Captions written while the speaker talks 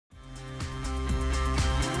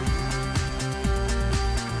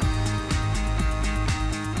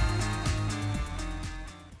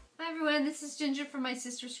Ginger from my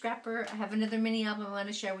sister Scrapper. I have another mini album I want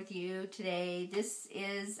to share with you today. This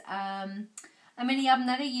is a mini album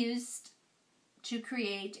that I used to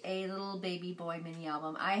create a little baby boy mini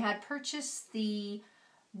album. I had purchased the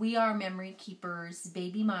We Are Memory Keepers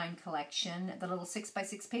Baby Mine collection, the little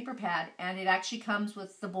 6x6 paper pad, and it actually comes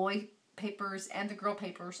with the boy papers and the girl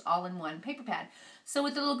papers all in one paper pad. So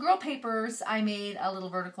with the little girl papers, I made a little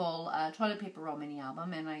vertical toilet paper roll mini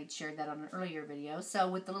album, and I shared that on an earlier video. So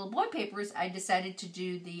with the little boy papers, I decided to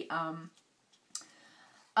do the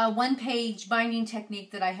one-page binding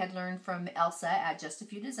technique that I had learned from Elsa at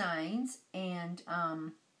JustAFewDesigns, and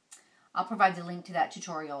I'll provide the link to that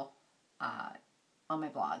tutorial on my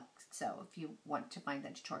blog, so if you want to find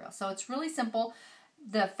that tutorial. So it's really simple.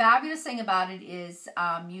 The fabulous thing about it is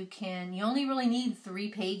you only really need 3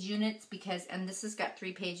 page units and this has got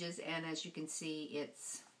 3 pages, and as you can see,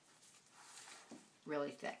 it's really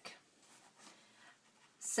thick.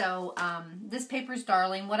 So this paper's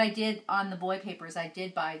darling. What I did on the boy papers, I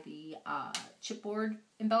did buy the chipboard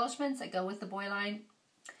embellishments that go with the boy line.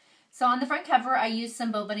 So on the front cover, I used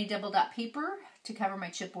some Bow Bunny double dot paper to cover my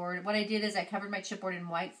chipboard. What I did is I covered my chipboard in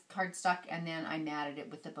white cardstock, and then I matted it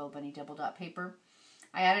with the Bow Bunny double dot paper.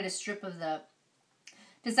 I added a strip of the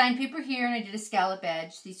design paper here, and I did a scallop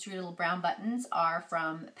edge. These 3 little brown buttons are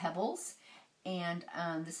from Pebbles, and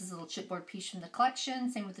this is a little chipboard piece from the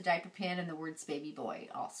collection. Same with the diaper pin and the words baby boy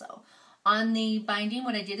also. On the binding,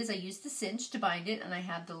 what I did is I used the cinch to bind it, and I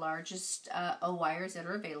have the largest O wires that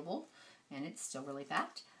are available, and it's still really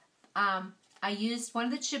fat. I used one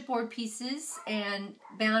of the chipboard pieces and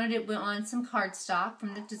bounded it on some cardstock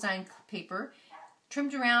from the design paper,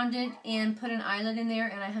 trimmed around it, and put an eyelet in there,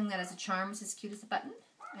 and I hung that as a charm. It's as cute as a button.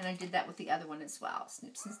 And I did that with the other one as well.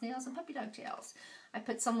 Snips and snails and puppy dog tails. I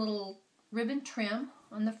put some little ribbon trim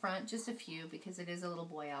on the front, just a few, because it is a little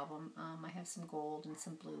boy album. I have some gold and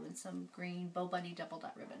some blue and some green Bow Bunny double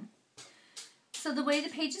dot ribbon. So the way the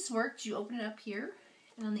pages worked, you open it up here,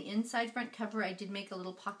 and on the inside front cover, I did make a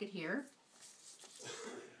little pocket here.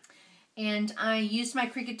 And I used my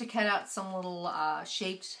Cricut to cut out some little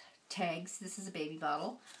shaped tags. This is a baby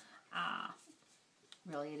bottle.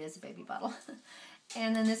 Really, it is a baby bottle.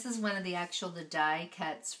 And then this is one of the die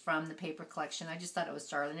cuts from the paper collection. I just thought it was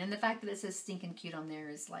darling. And the fact that it says stinking cute on there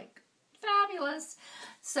is like fabulous.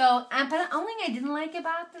 So, but the only thing I didn't like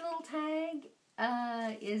about the little tag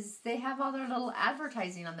is they have all their little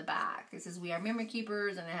advertising on the back. It says We Are Memory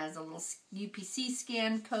Keepers, and it has a little UPC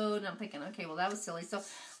scan code. And I'm thinking, okay, well, that was silly. So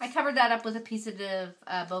I covered that up with a piece of the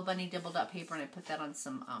Bow Bunny double dot paper, and I put that on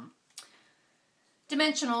some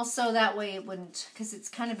dimensional, so that way it wouldn't, because it's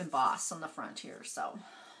kind of embossed on the front here. So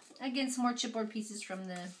again, some more chipboard pieces from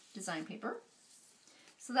the design paper.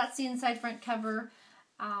 So that's the inside front cover.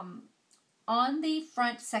 On the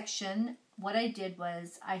front section, what I did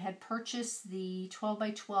was I had purchased the 12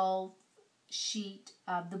 by 12 sheet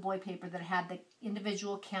of the boy paper that had the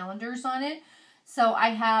individual calendars on it. So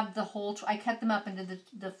I have the whole, I cut them up into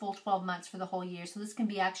the full 12 months for the whole year. So this can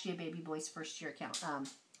be actually a baby boy's first year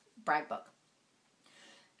brag book.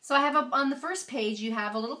 So I have on the first page, you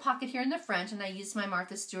have a little pocket here in the front, and I used my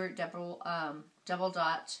Martha Stewart double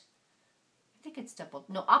dot, I think it's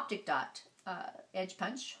optic dot edge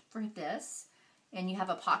punch for this. And you have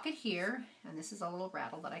a pocket here, and this is a little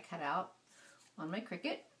rattle that I cut out on my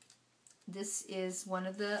Cricut. This is one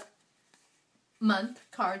of the month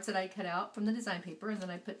cards that I cut out from the design paper, and then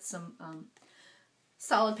I put some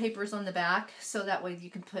solid papers on the back, so that way you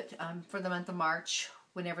can put, for the month of March,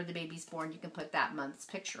 whenever the baby's born, you can put that month's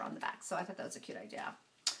picture on the back. So I thought that was a cute idea.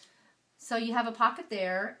 So you have a pocket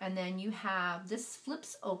there, and then you have, this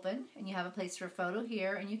flips open, and you have a place for a photo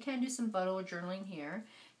here, and you can do some photo or journaling here.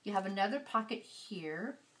 You have another pocket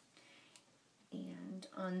here, and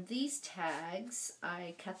on these tags,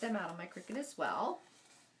 I cut them out on my Cricut as well.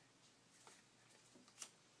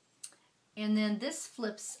 And then this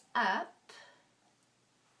flips up,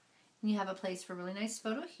 and you have a place for a really nice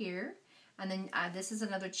photo here. And then this is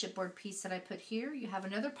another chipboard piece that I put here. You have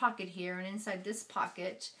another pocket here, and inside this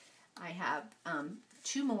pocket, I have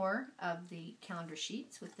 2 more of the calendar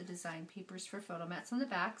sheets with the design papers for photo mats on the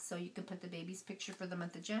back, so you can put the baby's picture for the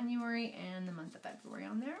month of January and the month of February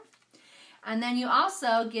on there. And then you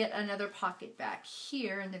also get another pocket back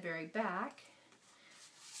here in the very back,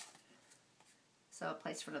 so a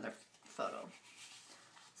place for another photo.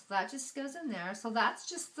 So that just goes in there. So that's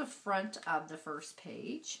just the front of the first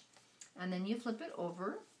page. And then you flip it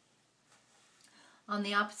over. On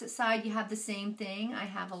the opposite side, you have the same thing. I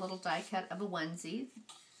have a little die cut of a onesie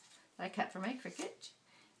that I cut for my Cricut.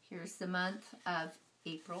 Here's the month of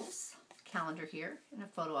April's calendar here, and a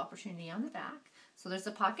photo opportunity on the back. So there's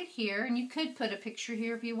a pocket here, and you could put a picture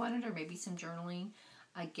here if you wanted, or maybe some journaling.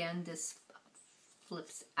 Again, this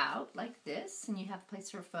flips out like this, and you have a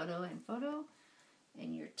place for photo,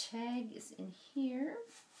 and your tag is in here.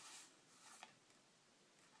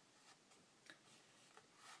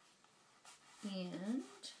 And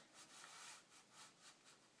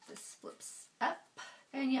this flips up,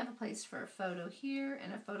 and you have a place for a photo here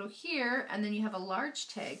and a photo here, and then you have a large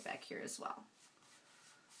tag back here as well.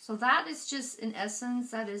 So that is just, in essence,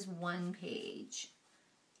 that is one page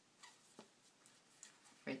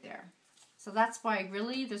right there. So that's why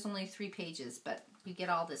really there's only 3 pages, but you get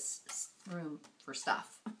all this room for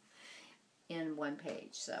stuff in one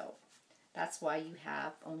page. So that's why you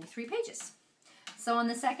have only 3 pages. So on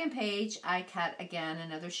the second page, I cut, again,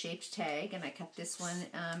 another shaped tag, and I cut this one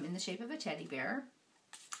in the shape of a teddy bear.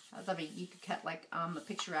 I thought you could cut like a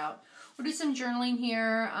picture out, or do some journaling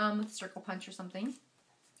here with a circle punch or something.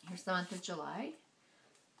 Here's the month of July.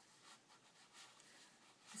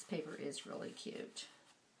 This paper is really cute.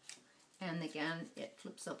 And again, it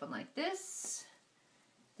flips open like this.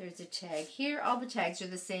 There's a tag here. All the tags are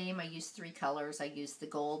the same. I used 3 colors. I used the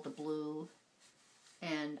gold, the blue,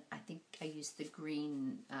 and I think I used the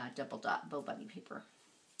green double dot bow bunny paper.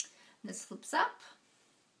 And this flips up,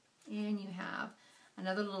 and you have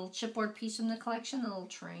another little chipboard piece from the collection, the little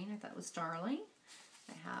train. I thought was darling.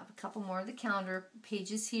 I have a couple more of the calendar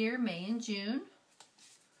pages here, May and June.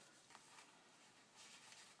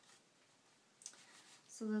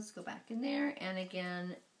 So let's go back in there, and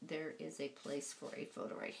again, there is a place for a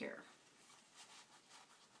photo right here.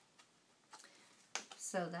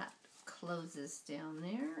 So that closes down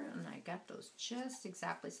there, and I got those just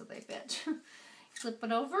exactly so they fit. Flip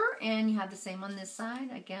it over, and you have the same on this side.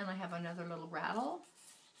 Again, I have another little rattle,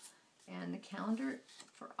 and the calendar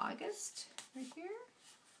for August right here.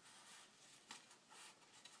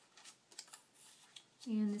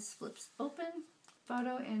 And this flips open,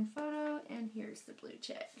 photo, and here's the blue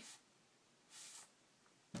tag.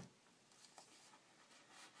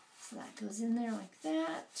 So that goes in there like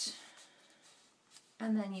that.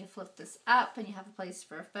 And then you flip this up, and you have a place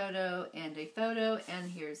for a photo, and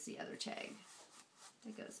here's the other tag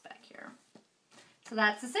that goes back here. So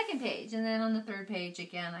that's the second page. And then on the third page,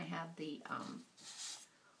 again, I have the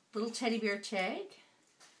little teddy bear tag.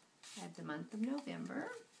 I have the month of November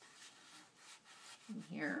in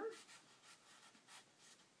here.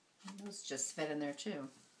 And those just fit in there too.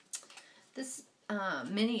 This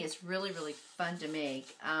mini is really, really fun to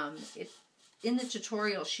make. In the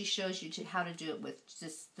tutorial, she shows you how to do it with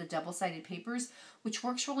just the double-sided papers, which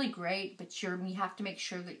works really great, but you have to make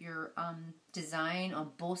sure that your design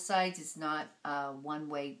on both sides is not one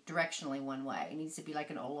way, directionally one way. It needs to be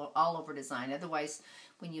like an all-over design. Otherwise,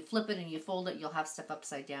 when you flip it and you fold it, you'll have stuff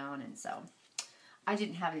upside down. And so I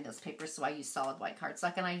didn't have any of those papers, so I used solid white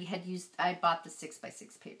cardstock, and I bought the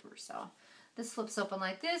 6x6 paper. So this flips open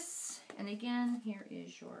like this, and again, here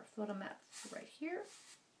is your photo mat right here.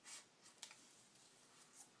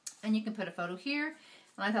 And you can put a photo here.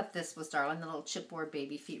 And I thought this was darling, the little chipboard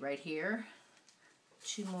baby feet right here.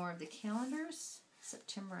 2 more of the calendars,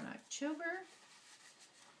 September and October.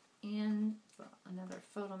 And another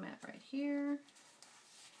photo mat right here.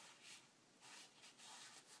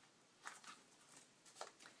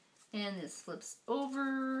 And this flips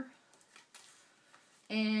over.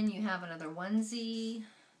 And you have another onesie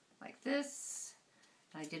like this.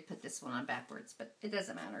 I did put this one on backwards, but it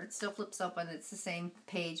doesn't matter. It still flips open. It's the same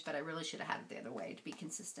page, but I really should have had it the other way to be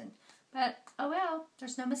consistent. But, oh well,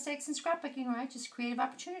 there's no mistakes in scrapbooking, right? Just creative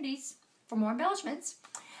opportunities for more embellishments.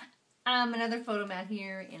 Another photo mat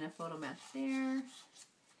here and a photo mat there.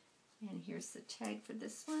 And here's the tag for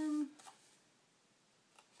this one.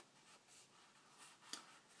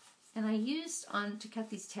 And I used, to cut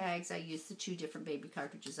these tags, I used the 2 different baby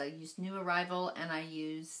cartridges. I used New Arrival, and I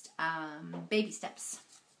used Baby Steps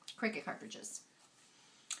Cricut cartridges.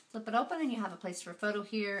 Flip it open, and you have a place for a photo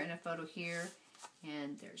here and a photo here.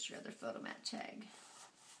 And there's your other photo mat tag.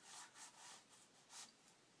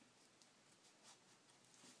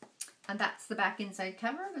 And that's the back inside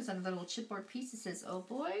cover. There's another little chipboard piece that says, oh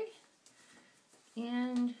boy.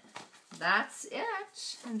 And that's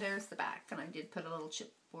it. And there's the back. And I did put a little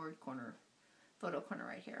chipboard corner, photo corner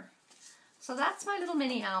right here. So that's my little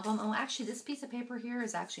mini album. Oh, actually, this piece of paper here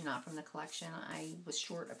is actually not from the collection. I was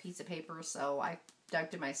short a piece of paper, so I dug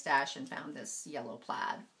through my stash and found this yellow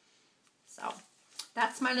plaid. So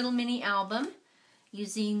that's my little mini album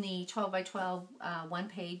using the 12 by 12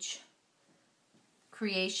 one-page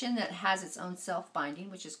creation that has its own self-binding,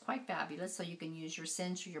 which is quite fabulous. So you can use your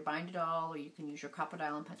cinch or your bind it all, or you can use your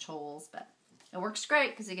crocodile and punch holes, but it works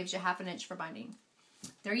great because it gives you 1/2 inch for binding.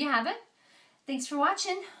 There you have it. Thanks for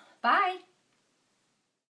watching. Bye.